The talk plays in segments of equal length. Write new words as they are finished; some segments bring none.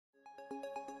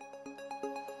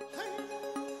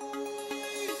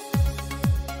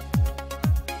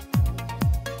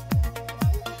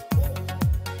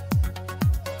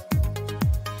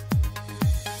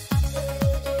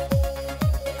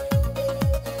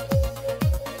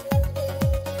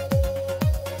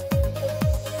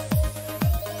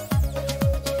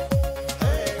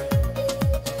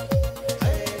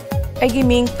Agi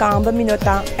ming Kamba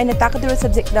Minota and a Takadura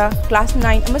subject class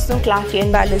 9 Amazon class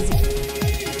 10 biology.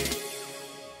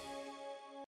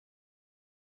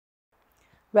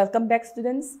 Welcome back,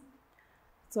 students.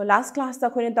 So last class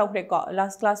we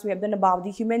have done about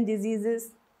the human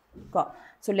diseases.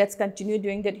 So let's continue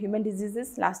doing that human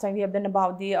diseases. Last time we have done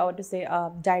about the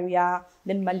diarrhea,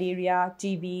 then malaria,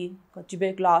 TB,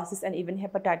 tuberculosis, and even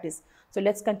hepatitis. So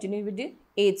let's continue with the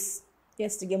AIDS.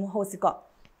 Yes, to game hosika.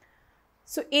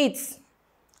 So AIDS,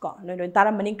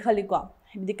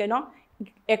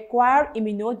 acquired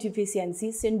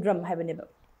immunodeficiency syndrome,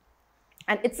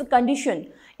 and it's a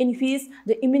condition in which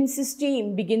the immune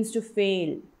system begins to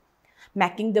fail,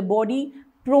 making the body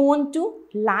prone to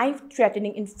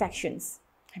life-threatening infections.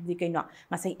 AIDS immune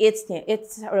system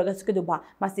AIDS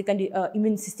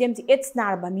immune system immune system infection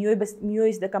life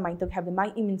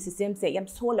threatening immune system fail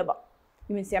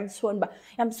it's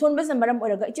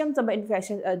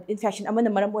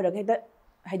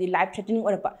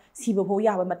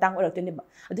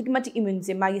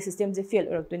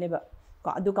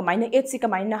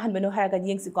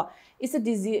a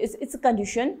disease, it's a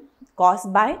condition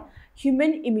caused by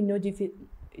human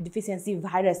immunodeficiency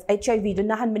virus HIV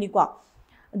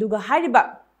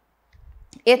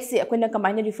AIDS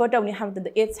refer to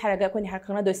the AIDS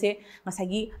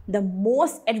the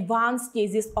most advanced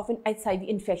cases of an HIV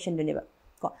infection.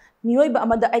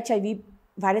 HIV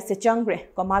virus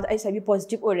HIV positive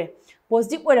positive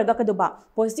positive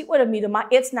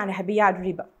AIDS HIV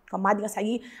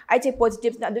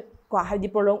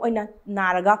positive prolong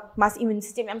mass immune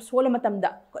system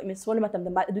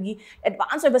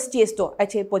advanced stage to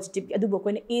HIV positive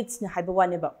AIDS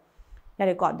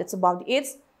that's about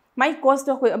AIDS. My causes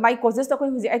HIV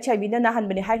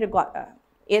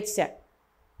AIDS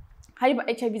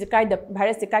HIV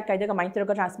virus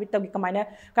transmit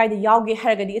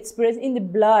it's present in the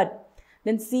blood,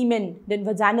 then semen, then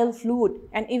vaginal fluid,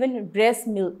 and even breast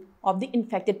milk of the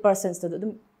infected persons to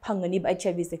the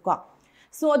HIV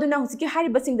so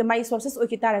my sources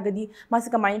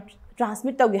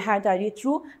transmit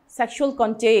through sexual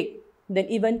contact, then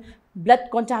even blood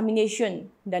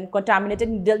contamination, then contaminated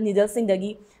needles,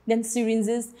 then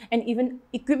syringes, and even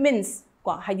equipments,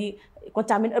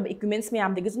 contaminated equipments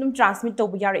transmit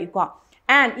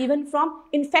and even from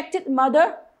infected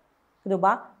mother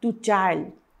to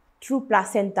child through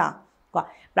placenta.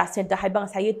 Placenta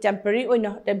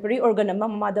temporary organ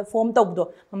mother form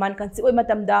maman conceive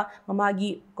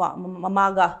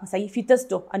mamaga fetus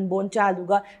to unborn child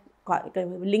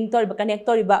link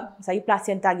connector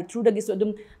placenta through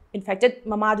the infected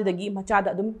mama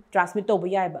machada transmit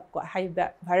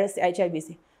virus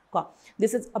HIV.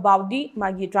 This is about the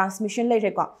transmission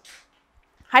later.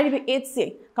 AIDS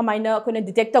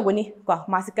detect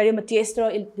test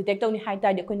detect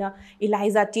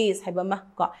ELISA test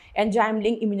enzyme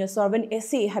link immunosorbent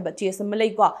assay test AIDS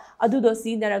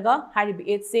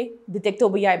detect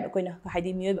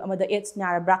AIDS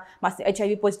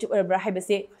HIV positive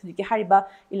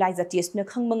ELISA test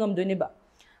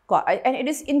and it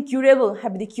is incurable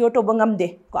cure to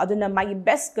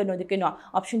best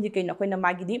option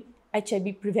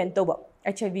HIV prevent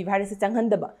HIV virus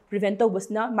prevent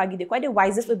quite the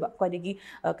wisest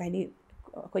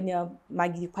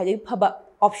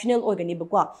optional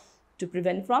to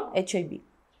prevent from HIV.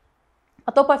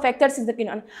 Atopa factors is the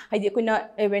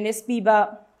awareness HIV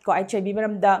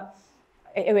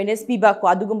awareness then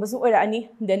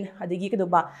then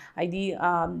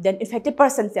infected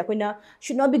persons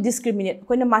should not be discriminated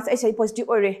mass HIV positive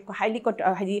highly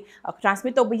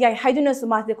transmit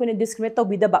discriminate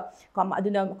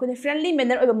friendly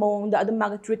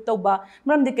manner treat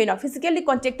physically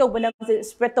contact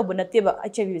spread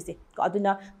HIV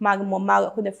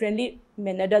friendly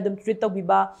manner treat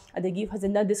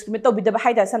discriminate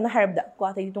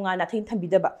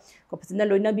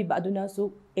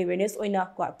awareness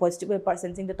positive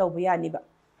persons in the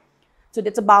so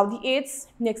that's about the AIDS.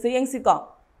 Next rabies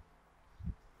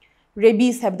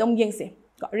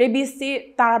rabies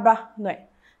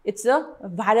it's a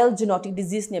viral zoonotic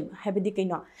disease name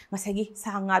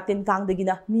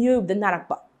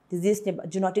disease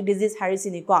zoonotic disease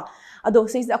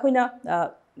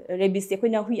rabies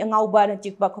hui angauba na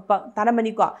chikpa khopa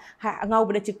taramani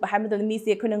angauba na chikpa mi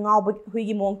se hui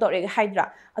gi mong to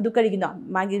hydra adu karigina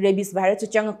magi rabies virus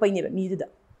changak pai ne mi du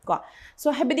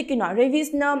so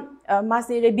rabies na ma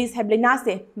se rabies hablena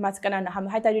se mas kana na ham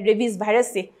rabies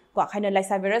virus se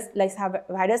lysa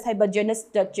virus genus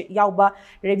yauba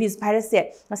rabies virus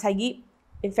se masagi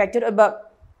infected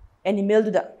about animal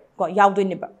du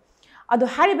ado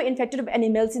hariba infected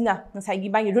animals in ngasai gi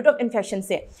by route of infection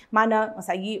se mana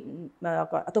ngasai gi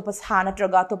atopa sa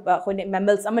natraga atopa khone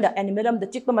mammals amada animal am da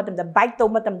chikpa matam da bite to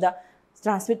matam da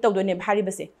transmit to do ne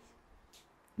hariba se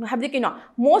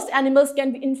most animals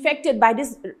can be infected by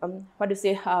this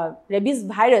rabies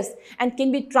virus and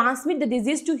can be transmit the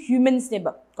disease to humans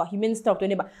humans talk to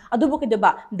neba adubu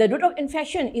kedaba the root of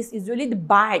infection is usually the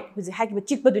bite which is hak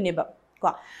chik badu neba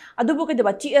ko adubu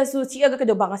kedaba chi asu chi aga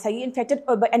kedaba ngasai infected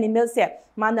by animals se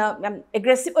mana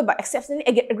aggressive or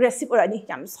exceptionally aggressive or ani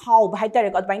yam how ba haitare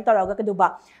ko advain taraga kedaba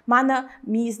mana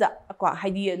mi is the ko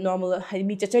haidi normal haidi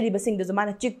mi chachari basing the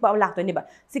mana chik ba lak to neba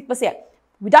sik pa se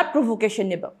without provocation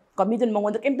neba committed mongo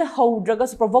the kemta how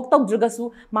drugs provoke to drugs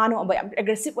mano aba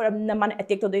aggressive or na man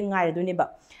attack to do ngai do neba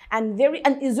and very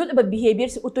unusual about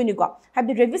behaviors utuni ko have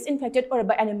been rabies infected or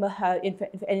by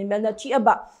animal na chi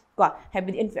aba ko have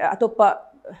been atopa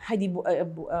hadi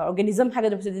organism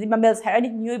have the mammals have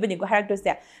any new bani ko characters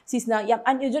there sisna yam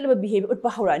unusual about behavior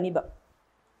utpa hora niba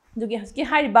dugi haski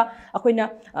hariba akoina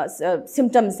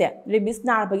symptoms se rabies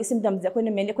na bagi symptoms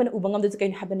akoina men akoina ubangam du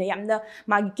kain habana yamna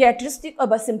magi characteristic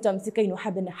of a symptoms se kaino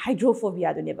habana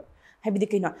hydrophobia do neba habidi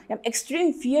kaino yam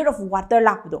extreme fear of water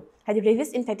lakdo hadi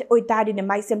rabies infected oi tari ne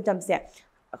my symptoms se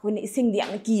akoina ising di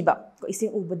ang kiba ko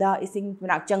ising ubada ising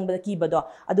nak changbada kiba do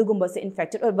adugumba se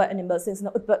infected over animals since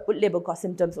na utleba ko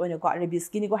symptoms oina ko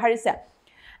rabies kini ko harisa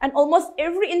and almost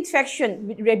every infection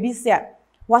with rabies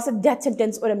was a death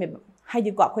sentence or a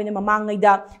haidi ko akoina mamangai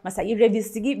da masai rabies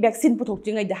gi vaccine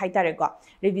puthokchingai da haitare ko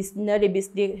rabies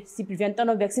de si prevent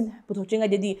no vaccine puthokchingai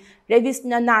de rabies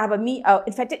na naraba mi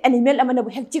infected animal amana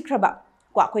bu hek chikraba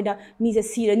ko akoina mi se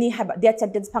sirani haba death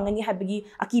sentence phangani habagi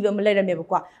akiba malairame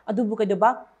ko adu bu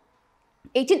kadoba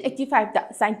 1885 da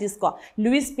scientist ko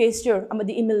Louis Pasteur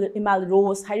amadi Emil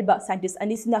Rose hariba scientist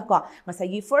anisina ko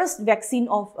masai first vaccine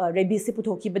of rabies se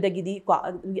puthoki badagi di ko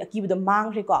akiba da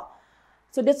mangre ko.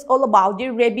 So that's all about the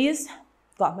rabies.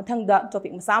 Ko mathang da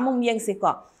topic masamong yang se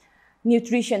ko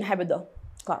nutrition habado.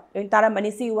 Ko yung tara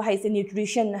manisi wahay se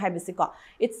nutrition habisi ko.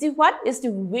 It's the what is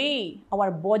the way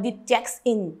our body takes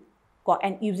in ko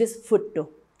and uses food to.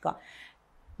 Ko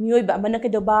miyoy ba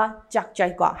manake do ba chak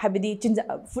chai ko habidi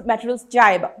food materials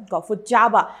chai ba ko food cha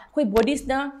ba koi bodies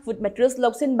na food materials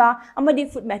loksin ba amadi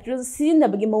food materials sin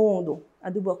na bagi mawong do.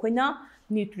 Adu ba koi na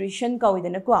nutrition ko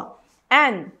idana ko.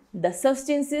 And the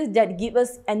substances that give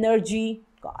us energy,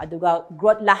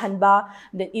 growth lahanba,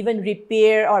 then even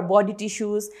repair our body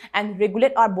tissues and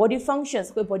regulate our body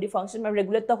functions. Koi body function ma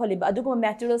regulate to holiba. Adugo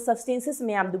material substances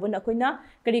mayam dubo na koi na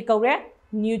kari kaure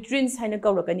nutrients haina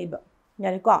kaura kaniba.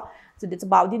 Yari ko. So that's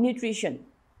about the nutrition.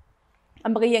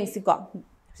 Ambaga yang si ko.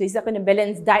 So isa ko na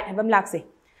balanced diet habam lakse.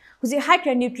 Kusi high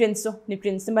care nutrients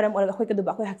maram ora khoi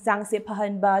kaduba khoi haksang se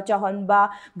phahan ba chahan ba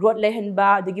growth lehan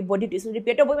ba dagi body tissue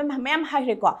repair to mayam high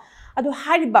re ko adu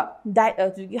high ba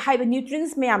high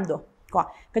nutrients mayam do ko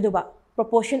kaduba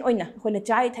proportion oina khoi na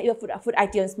chai thai food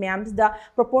items mayam da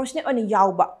proportionate oina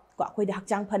yaw ba ko khoi da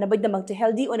haksang phana ba damak ta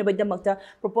healthy oina ba damak ta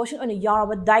proportion oina yaw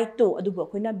ba diet to adu ba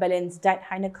khoi na balanced diet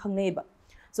haina khangnei ba.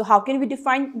 So how can we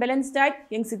define balanced diet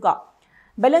yang si ko.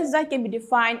 Balanced diet can be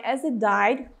defined as a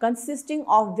diet consisting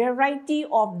of variety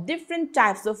of different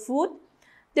types of food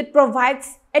that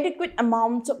provides adequate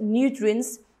amounts of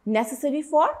nutrients necessary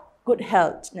for good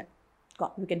health.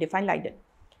 We can define like that.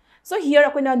 So here,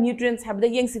 nutrients have the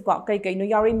yang si ko kay no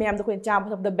yari mayam da ko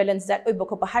cham of the balanced diet oy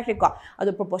bako pa high ko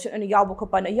adu proportion on yaw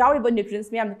bako pa na yari ba nutrients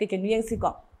mayam kay no yang si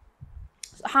ko.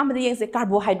 So ham the yang si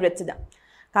carbohydrates da.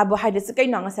 Carbohydrates kay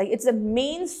no nga it's the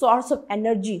main source of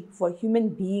energy for human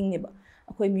being ba.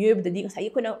 Ako'y miyub dadi kasi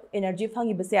ko na energy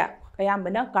fangi basa kaya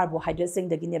mana carbohydrates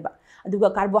sing dagi neba aduga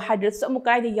carbohydrates so mo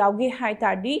kay yawgi high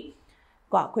tardi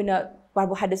ko ako'y na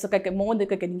carbohydrates kay mo de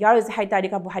kay yar is high tardi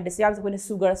carbohydrates yar ko na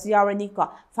sugar yar ni ko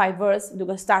fibers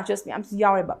duga starches mi am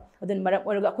yar ba adun mara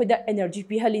ko ako'y da energy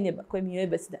pi hali neba ako'y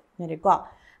miyub basta nere ko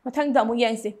mathang da mo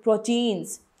yang si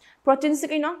proteins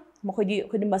kay no mo ko di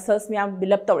muscles mi am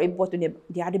build up to important neba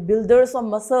they are the builders of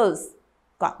muscles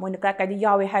ko mo na kay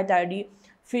yawi high tardi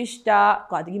fish da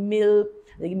ko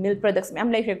milk products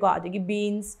mayam like ko adagi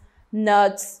beans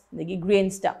nuts adagi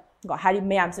grains da ko hari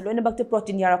mayam sa lo na bagte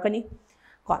protein yarakani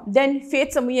ko then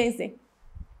fats amu yang se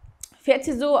fats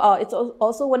is it's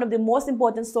also one of the most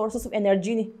important sources of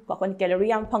energy ni ko kon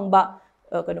calorie yang phangba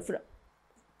kind of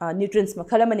nutrients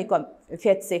makhala mani ko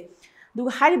fats se du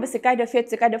hari base kai da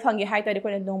fats se kai da phangi hai ta ko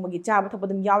na dong magi cha ba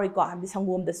thapodum yawi ko abi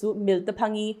sangom da su milk ta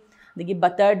phangi adagi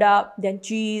butter da then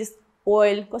cheese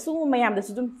oil ko sumo mayam da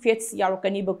sudum fats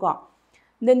yarokani ba ko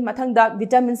then mathang da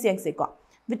vitamins yang se ko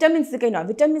vitamins se kai no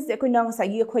vitamins se ko na sa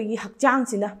gi khoi gi hakchang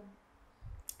sina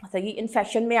ꯉꯁꯥꯏꯒꯤ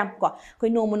infection ꯃꯌꯥꯝ ꯀꯣ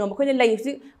ꯑꯩꯈꯣꯏ ꯅꯣꯡꯃ ꯑꯩꯈꯣꯏꯅ ꯂꯩ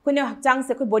ꯍꯧꯖꯤꯛ ꯑꯩꯈꯣꯏꯅ ꯍꯛꯆꯥꯡꯁꯦ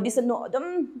ꯑꯩꯈꯣꯏ ꯕꯣꯗꯤꯁꯦ ꯑꯗꯨꯝ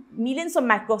ꯃꯤꯂꯤꯌꯟꯁ ꯑꯣꯐ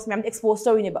ꯃꯥꯏꯀ꯭ꯔꯣꯕꯁ ꯃꯌꯥꯝꯗ ꯑꯦꯛꯁꯄꯣꯖ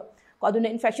ꯇꯧꯔꯤꯅꯦꯕ ꯀꯣ ꯑꯗꯨꯅ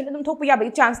ꯏꯟꯐꯦꯛꯁꯟ ꯑꯗꯨꯝ ꯊꯣꯛꯄ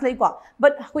ꯌꯥꯕꯒꯤ ꯆꯥꯟꯁ ꯂꯩꯀꯣ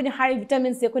ꯕꯠ ꯑꯩꯈꯣꯏꯅ ꯍꯥꯏꯔꯤꯕ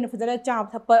ꯚꯤꯇꯥꯃꯤꯟꯁꯦ ꯑꯩꯈꯣꯏꯅ ꯐꯖꯅ ꯆꯥꯕ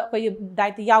ꯊꯛꯄ ꯑꯩꯈꯣꯏꯒꯤ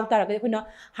ꯗꯥꯏꯠꯇ ꯌꯥꯎ ꯇꯥꯔꯒꯗꯤ ꯑꯩꯈꯣꯏꯅ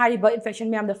ꯍꯥꯏꯔꯤꯕ ꯏꯟꯐꯦꯛꯁꯟ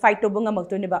ꯃꯌꯥꯝꯗ ꯐꯥꯏꯠ ꯇꯧꯕ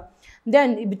ꯉꯝꯃꯛꯇꯣꯏꯅꯦꯕ ꯗꯦꯟ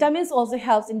ꯚꯤꯇꯥꯃꯤꯟꯁ ꯑꯣꯜꯁꯣ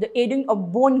ꯍꯦꯜꯞꯁ ꯏꯟ ꯗ ꯑꯦꯗꯤꯡ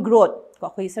ꯑꯣꯐ ꯕꯣꯟ ꯒ꯭ꯔꯣथ ꯀꯣ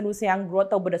ꯑꯩꯈꯣꯏꯒꯤ ꯁꯔꯨ ꯁꯌꯥꯡ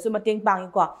ꯒ꯭ꯔꯣꯊ ꯇꯧꯕꯗꯁꯨ ꯃꯇꯦꯡ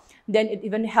ꯄꯥꯡꯉꯤꯀꯣ then it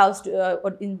even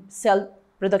helps in sell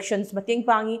productions mateng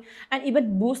pangi and even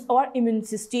boost our immune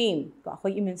system ko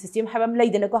khoi immune system habam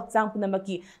leidana ko hachang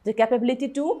punamaki the capability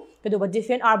to kedo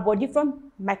defend our body from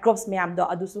microbes mayam do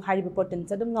adu su hariba protein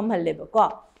sadum ngamhalle ba ko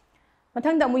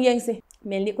mathang da mu yengse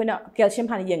mainly koina calcium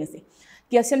han yengse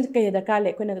calcium ke da ka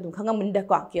le koina dum khangam mun da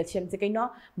ko calcium se kaino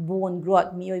bone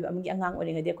growth mi oi amgi angang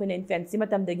ori ngade koina infancy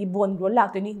matam dagi bone growth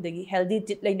laktoni dagi healthy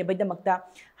tit leine bai damakta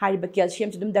hariba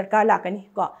calcium dum darka lakani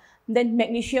ko then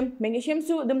magnesium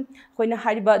su dum koina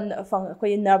hariba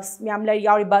koi nerves myam la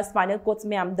yauriba spinal cords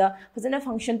myam da fazana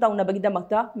function tauna bagi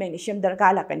damakta magnesium darka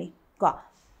lakani ko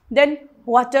then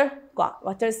water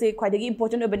se khwaidagi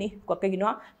important obani ko kagino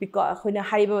because koina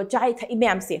hariba chai thai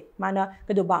myam se mana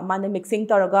kadoba mana mixing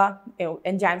taraga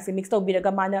enzymes se mix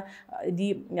tobiraga mana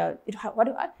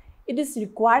it is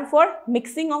required for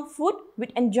mixing of food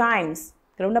with enzymes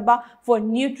for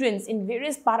nutrients in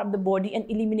various part of the body and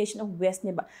elimination of waste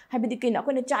neba habidi kaina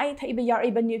koina chai thaiba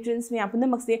yariba nutrients me apuna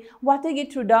makse water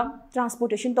get through the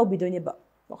transportation to bidoi neba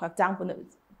hakchang puna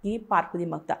ki part pudi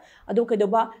makta adu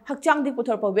kedoba hakchang di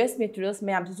puthor pa waste materials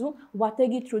me am su water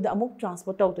get through the amuk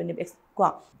transport to neba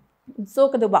ko so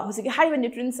kedoba hosiki hariba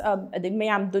nutrients ade me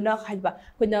am duna haiba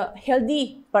koina healthy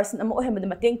person am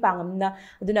ohemda mateng pangamna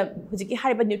aduna hosiki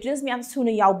hariba nutrients me am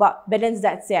suna yauba balance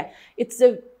that say it's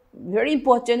a very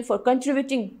important for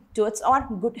contributing towards our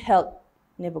good health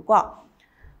neba ko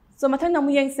so mathang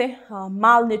namu yang se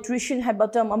malnutrition haba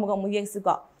term amuga mu yang se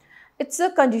ko it's a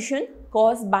condition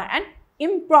caused by an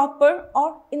improper or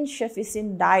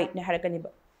insufficient diet ne harakani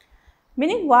ba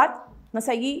meaning what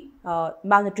masagi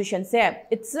malnutrition se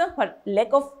it's a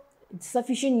lack of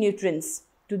sufficient nutrients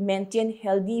to maintain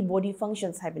healthy body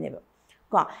functions haba neba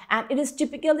ko and it is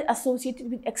typically associated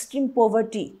with extreme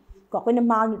poverty ko koina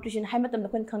malnutrition hai matam da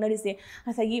kon khangnari se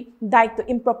ngasagi diet to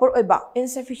improper oiba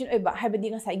insufficient oiba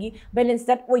habedi ngasagi balance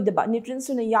that oidaba nutrients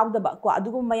suna yaudaba ko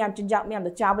adugu mayam chinjak mayam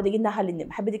da chaba dagi na halin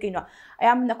habedi kaino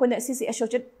ayam na kona sisi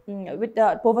associated with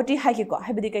poverty hai ko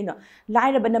habedi kaino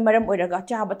lairaba na maram oiraga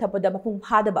chaba thapada mapung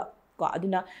phadaba ko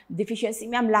aduna deficiency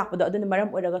mayam lakpada aduna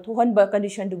maram oiraga thohanba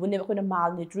condition du bune koina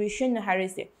malnutrition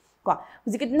harise ko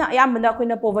hujikitna ayam na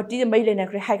koina poverty mai lena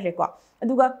kre hai kre ko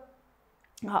aduga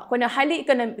koina highly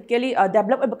economically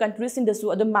developed countries in the su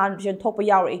adum malnutrition thopa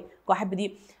yauri ko habidi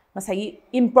masagi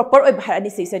improper oiba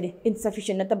harani seisani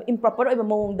insufficient na tab improper oiba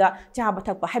mawngda chaba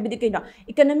thakpa habidi kaino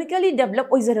economically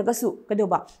developed oizaraga su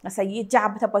kadoba masagi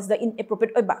chaba thakpa da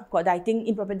inappropriate oiba ko dieting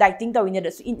improper dieting tawina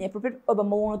da su inappropriate oiba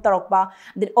mawng tarokpa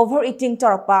then overeating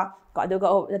tarokpa ko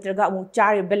aduga natraga amu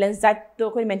chari balance diet to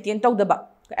ko maintain tawdaba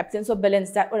absence of balance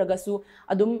diet oraga su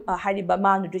adum hariba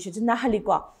malnutrition na hali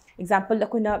ko example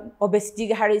lakuna obesity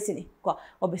ga harisini ko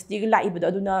obesity ga laibuda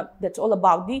aduna that's all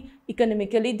about the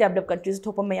economically developed countries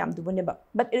thopa mayam du boneba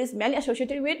but it is mainly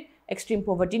associated with extreme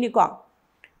poverty ni ko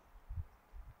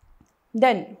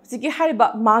then siki hariba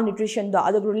malnutrition da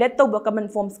adu relate to common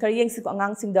forms kar yeng sik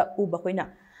angang sing da uba koina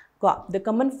ko the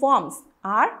common forms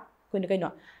are koina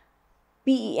kaino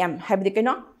PEM habdi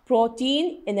kaino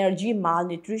protein energy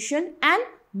malnutrition and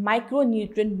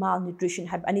micronutrient malnutrition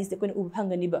have anis de kun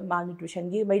ubhangani ba malnutrition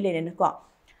gi mai lena ko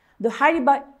the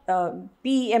hariba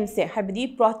PEM se habdi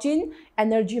protein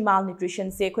energy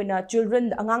malnutrition se koina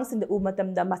children angang sin da u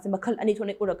matam da mas makhal ani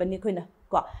thone urakani koina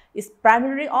ko is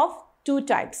primarily of two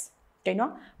types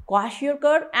kaino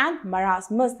kwashiorkar and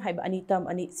marasmus haiba ani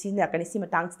tam ani sina kani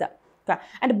simatang da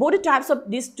and both the types of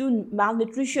these two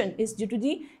malnutrition is due to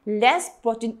the less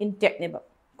protein intake neba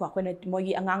ko koina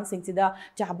mogi angang sing sida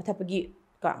chaba thapagi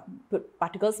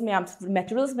particles mayam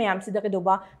materials mayam sida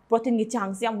kedoba protein gi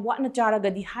chang se am watna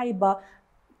charaga di haiba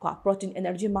ko protein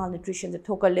energy malnutrition the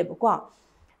thokal lebo ko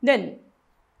then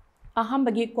aham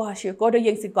bagi ko hashi ko do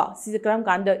yeng sika si kram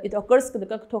kanda it occurs ko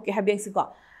thoke habeng sika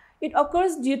it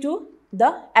occurs due to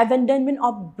the abandonment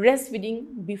of breastfeeding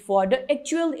before the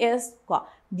actual age ko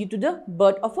due to the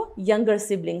birth of a younger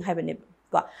sibling habene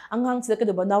ko angang sida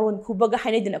kedoba naron khubaga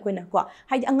hainai dina koina ko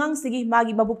haidi angang sigi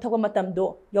magi mabuk thakwa matam do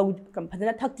yaw kam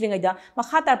phadana thakringai da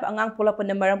makha tar pa angang polapa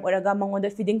na maram oraga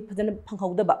mangoda feeding phadana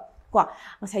phanghaudaba ko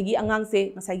ngasagi angang se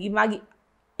ngasagi magi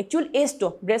actual age to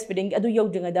breastfeeding adu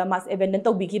yodringa da mas abandon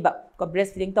to bigi ba ko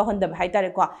breastfeeding to hondam hai tare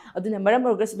ko aduna maram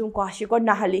orgas dum ko shi ko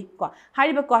nahali ko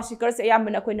hariba ko shi kar se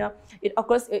ayamna koina it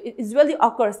usually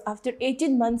occurs after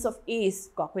 18 months of age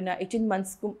ko koina 18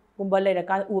 months kumba laira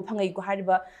kan u phangai ko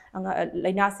hariba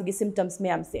laina sigi symptoms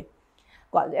mayam se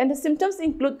and the symptoms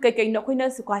include kai no khoina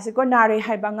kwasi ko nare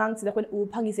haiba ngang sida khon u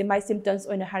phangi se my symptoms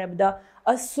oina harabda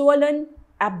a swollen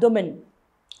abdomen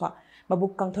ko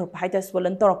mabuk kang thor pa haita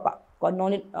swollen torpa ko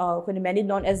non khon many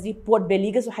known as the pot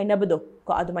belly ga so haina bado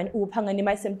ko adumain u phangani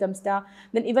my symptoms da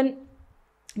then even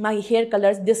my hair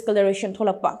colors discoloration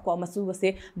tholakpa ko masu se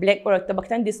black or ta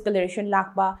baktan discoloration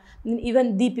lakpa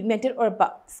even depigmented or pa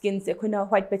skin se khuna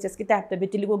white patches ki type ta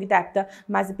vitiligo ki type ta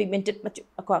ma pigmented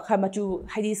ko machu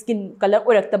hidi skin color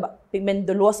or ta pigment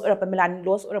the loss or pa melanin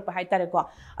loss or pa haitare ko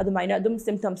adumaina adum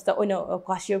symptoms ta ona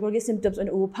kwashiorgor ki symptoms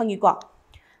ona u phangi ko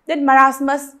then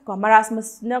marasmus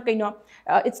na kaino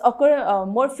it's occur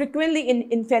more frequently in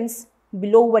infants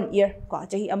below 1 year ko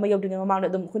chahi ama yoding mamang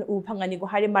dum khun u phangani ko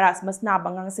hari marasmus na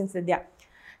bangang sinsedia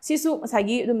sisu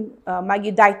sagi dum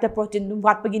magi diet protein dum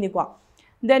wat pagini ko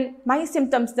then my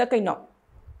symptoms da kaino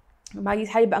magi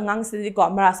hari bangang se ko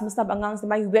marasmus na bangang se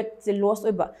my weight se loss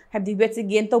oiba have the weight se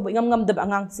gain to ngam da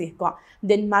bangang se ko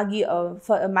then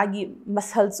magi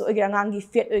muscles oigra ngangi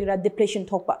fat oigra depletion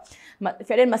thokpa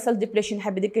fat and muscle depletion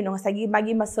have the kaino sagi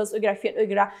magi muscles oigra fat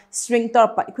oigra strength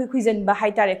torpa khuizen ba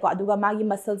haitare ko aduga magi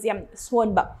muscles yam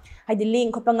swon ba haidi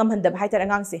ling khopa ngam handa ba haitare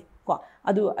ngang se ko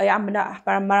adu ayamna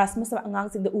marasmus ngang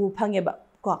se da u phange ba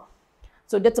ko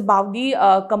so that's about the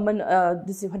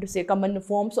this is how to say common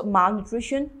forms of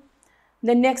malnutrition.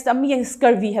 The next yang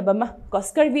scurvy habama ko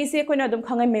scurvy se ko na dum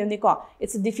khangai me ni ko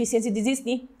it's a deficiency disease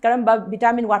ni karamba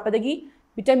vitamin wapadagi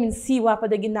vitamin C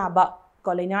wapadagi na ba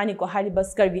ko laina ni ko hariba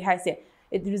scurvy ha se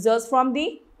it results from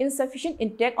the insufficient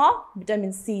intake of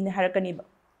vitamin C na harakani ba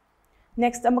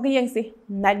next yang se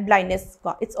night blindness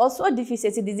ko it's also a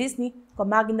deficiency disease ni ko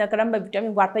magina karamba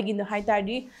vitamin wapadagi no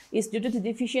haitari is due to the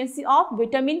deficiency of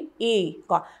vitamin A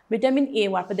ko vitamin A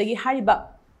wapadagi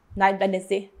hariba night blindness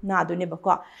se na do ne ba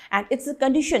ko and it's a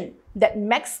condition that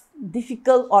makes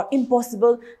difficult or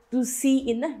impossible to see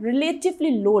in a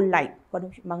relatively low light ko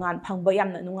mangan phangba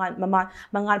yamna nungan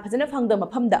mangan phajana phangda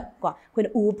maphamda ko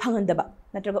koina u phanganda ba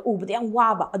natraga u bada yam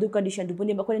wa ba adu condition du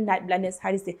buni ba ko night blindness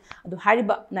harise adu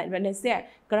hariba night blindness se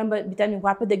karamba vitamin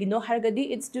wa padagi no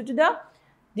hargadi it's due to the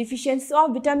deficiency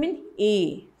of vitamin A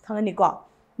thangani ko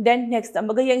then next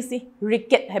amaga yang si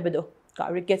ricket habado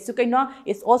rickets so kaino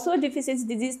it's also a deficiency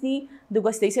disease ni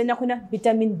duga station na kuna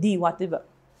vitamin D watiba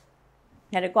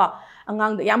nare ko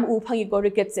angang da yam u phangi ko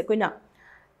rickets se koina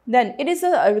then it is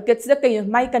a rickets da kaino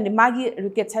mai kan magi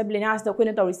rickets hablena as da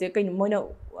koina tawise kaino moina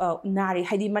nari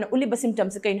haidi man uliba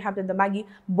symptoms se kaino happen da magi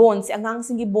bones angang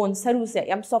singi bones saru se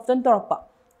yam soften torpa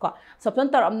ko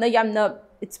soften tor amna yamna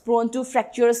it's prone to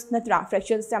fractures natra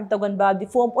fractures sam tagon ba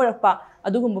deform orpa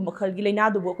adugumba makhal gi laina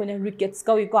du bo koina rickets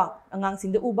kawi ko angang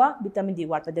sing da uba vitamin D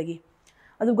wat padagi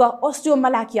aduga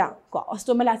osteomalacia ko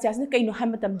osteomalacia ne kaino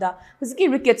hamatam da huziki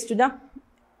rickets tu da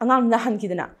angang na han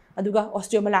kidana aduga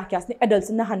osteomalacia ne adults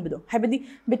na han bado habidi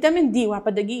vitamin D wat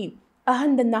padagi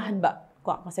ahan da na han ba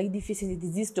ko masai deficiency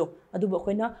disease to aduba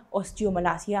koina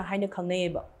osteomalacia haina khangnai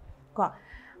ba ko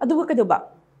aduga kadoba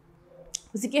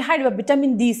Usiki hariba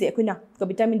vitamin D se kuna ko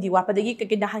vitamin D wapadagi ka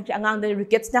kinahan kri angang da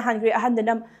rickets na han kri ahan da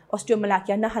nam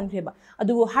osteomalacia na han kri ba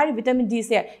adu hari vitamin D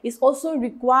se is also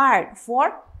required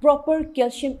for proper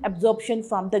calcium absorption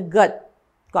from the gut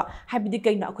ko habidi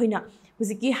kaina koina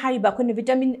usiki hariba kuna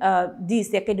vitamin D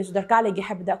se kaina su darka lagi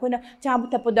habida kuna chabu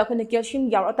tapoda kuna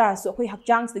calcium yaw ata so koi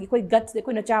hakjang se koi gut se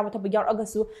kuna chabu tapoda yaw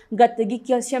agasu gut gi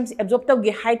calcium se absorb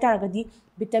tawgi high taragadi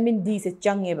vitamin D se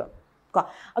changeba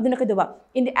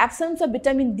in the absence of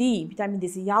vitamin D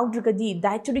is yaudrigadi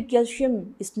dietary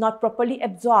calcium is not properly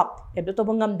absorbed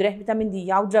vitamin D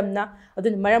yaudramna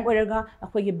adun maram oraga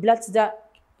akhoi blood da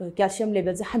calcium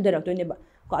levels handara to neba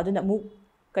ko aduna mu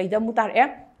kaida mutar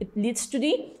it leads to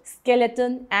the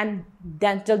skeleton and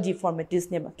dental deformities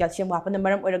neba calcium wapana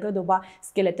maram oraga doba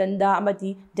skeleton da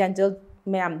amati dental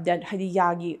mayam that hadi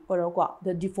yagi orako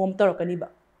the deform torokaniba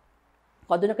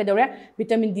aduna kadore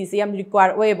vitamin D se yam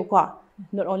require oeba ko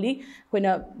not only when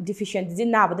a deficient disease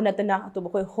na but natana to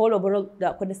ko whole overall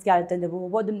the ko skeleton the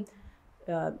bodum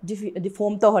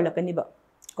deform to holakani ba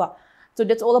ko so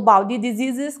that's all about the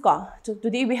diseases ko so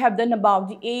today we have done about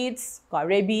the AIDS ko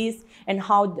rabies and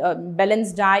how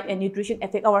balanced diet and nutrition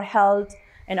affect our health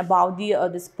and about the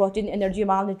this protein energy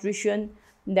malnutrition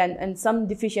then and some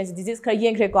deficiency disease ka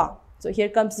yeng ko so here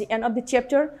comes the end of the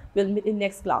chapter we'll meet in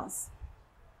next class